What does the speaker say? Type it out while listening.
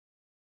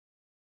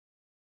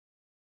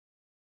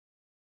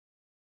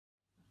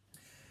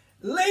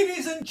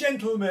Ladies and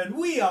gentlemen,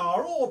 we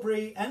are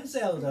Aubrey and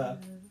Zelda,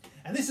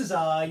 and this is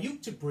our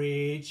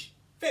Utica-Bridge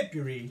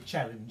February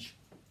challenge.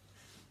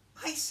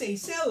 I say,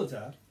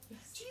 Zelda,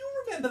 do you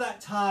remember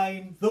that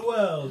time the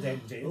world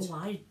ended? Oh,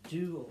 I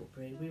do,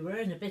 Aubrey. We were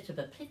in a bit of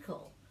a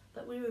pickle,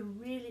 but we were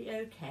really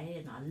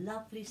okay in our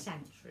lovely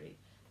sanctuary.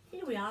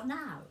 Here we are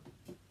now.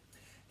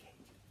 Okay.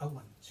 A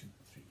 1, 2,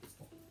 3,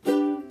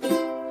 4.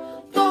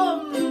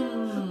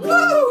 Boom!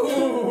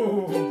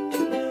 Woo!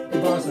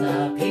 It was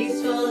a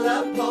peaceful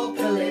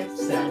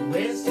apocalypse, and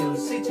we're still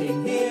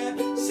sitting here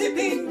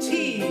sipping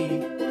tea.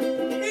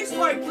 It's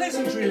quite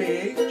pleasant,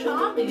 really.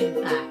 Charming,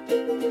 in fact.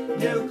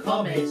 No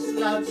comets,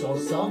 floods or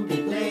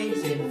zombie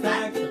plagues. In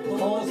fact, the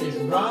cause is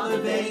rather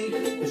vague.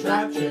 This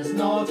rapture's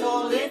not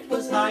all it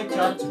was hyped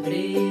up to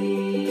be.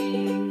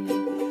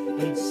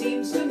 It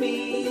seems to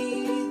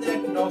me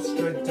that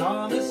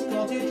Nostradamus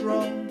got it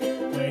wrong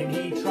when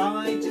he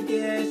tried to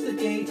guess the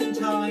date and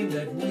time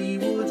that we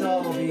would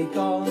all be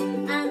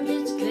gone. And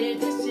it's clear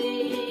to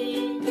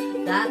see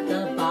that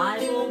the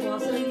Bible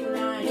wasn't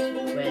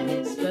right when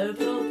it spoke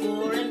of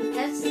war and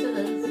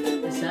pestilence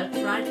with such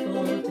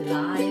frightful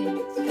delight.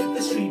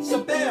 The streets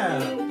are bare,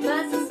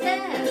 Where's the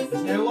stairs?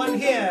 there's no one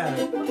here.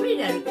 But we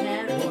don't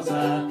care. It was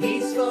a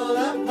peaceful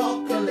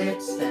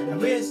apocalypse, and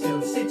we're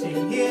still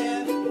sitting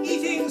here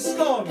eating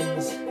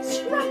scones.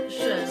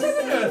 Scrumptious. Is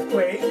that an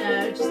earthquake?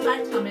 No, just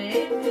my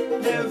tummy.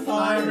 No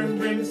fire and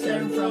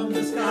brimstone from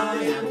the sky,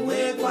 and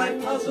we're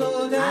quite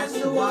puzzled as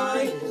to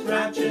why this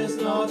rapture's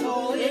not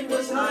all it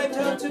was hyped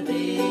up to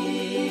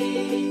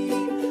be.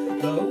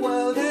 The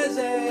world has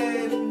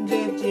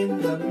ended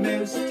in the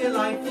most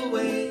delightful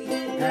way,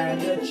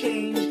 and a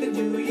change can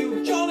do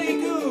you jolly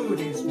good,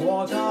 is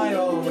what I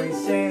always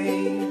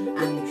say.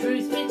 And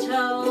truth be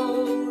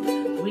told,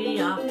 we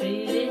are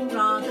feeling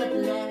rather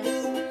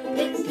blessed.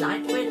 It's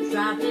like we're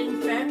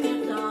travelling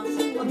fairy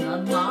dust on the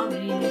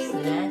Marie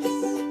Celeste.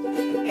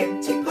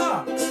 Empty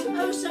parks,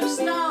 Oh, so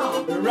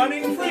stark. we're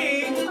running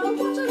free. Oh,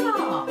 what a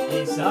lark.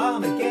 This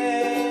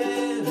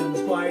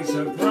Armageddon's quite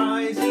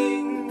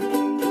surprising.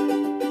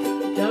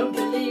 Don't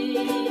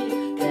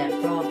believe they're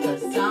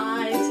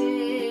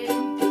prophesying.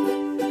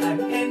 An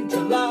end to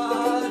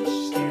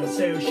large-scale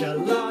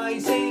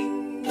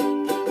socializing.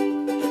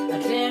 A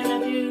clearer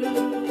view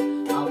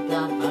of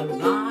the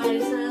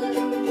horizon.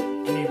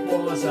 It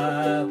was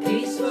a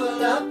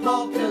peaceful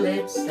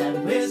apocalypse,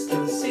 and we're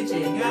still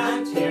sitting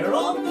out here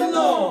on the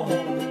lawn.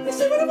 They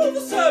say, where have all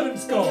the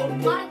servants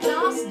gone? My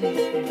glass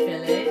needs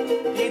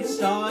refilling. It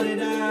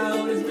started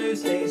out as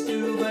most days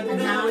do, but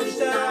now it's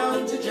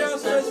down to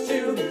just us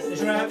two.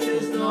 This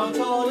rapture's not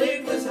all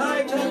it was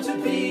hyped up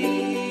to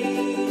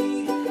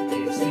be.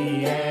 It's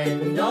the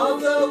end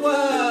of the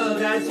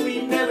world as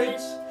we know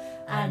it,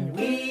 and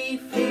we